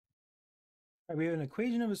All right, we have an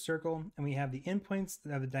equation of a circle, and we have the endpoints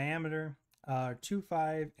that have the diameter 2,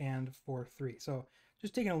 5, and 4, 3. So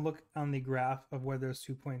just taking a look on the graph of where those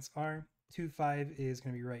 2 points are, 2, 5 is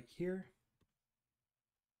going to be right here,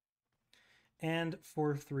 and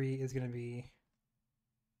 4, 3 is going to be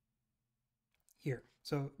here.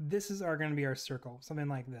 So this is going to be our circle, something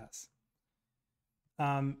like this.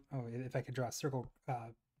 Oh, if I could draw a circle,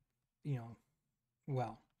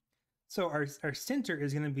 well. So our center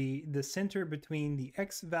is going to be the center between the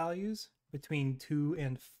x values between 2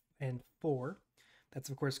 and 4. That's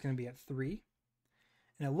of course going to be at 3.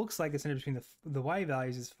 And it looks like the center between the y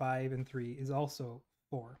values is 5 and 3 is also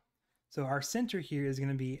 4. So our center here is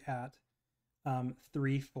going to be at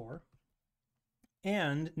 3, 4.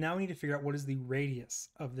 And now we need to figure out what is the radius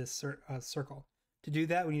of this circle. To do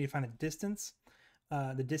that, we need to find the distance.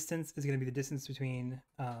 The distance is going to be the distance between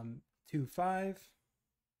 2, 5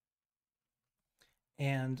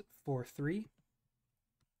 and 4, 3.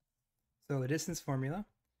 So the distance formula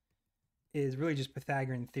is really just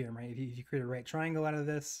Pythagorean theorem, right? If you create a right triangle out of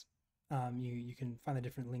this, you can find the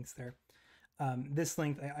different lengths there. This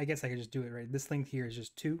length, I guess I could just do it, right? This length here is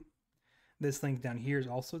just 2. This length down here is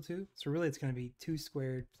also 2. So really it's going to be 2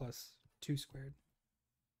 squared plus 2 squared.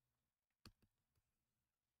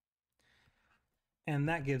 And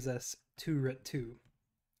that gives us 2 root 2.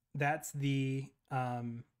 That's the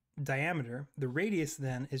diameter. The radius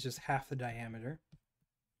then is just half the diameter.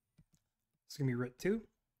 It's going to be root 2.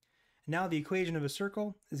 Now the equation of a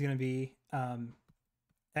circle is going to be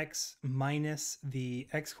x minus the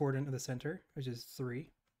x coordinate of the center, which is 3,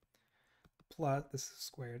 plus, this is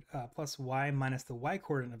squared, plus y minus the y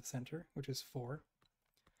coordinate of the center, which is 4,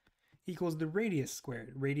 equals the radius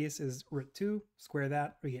squared. Radius is root 2, square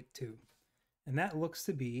that, we get 2. And that looks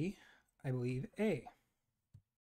to be, I believe, A.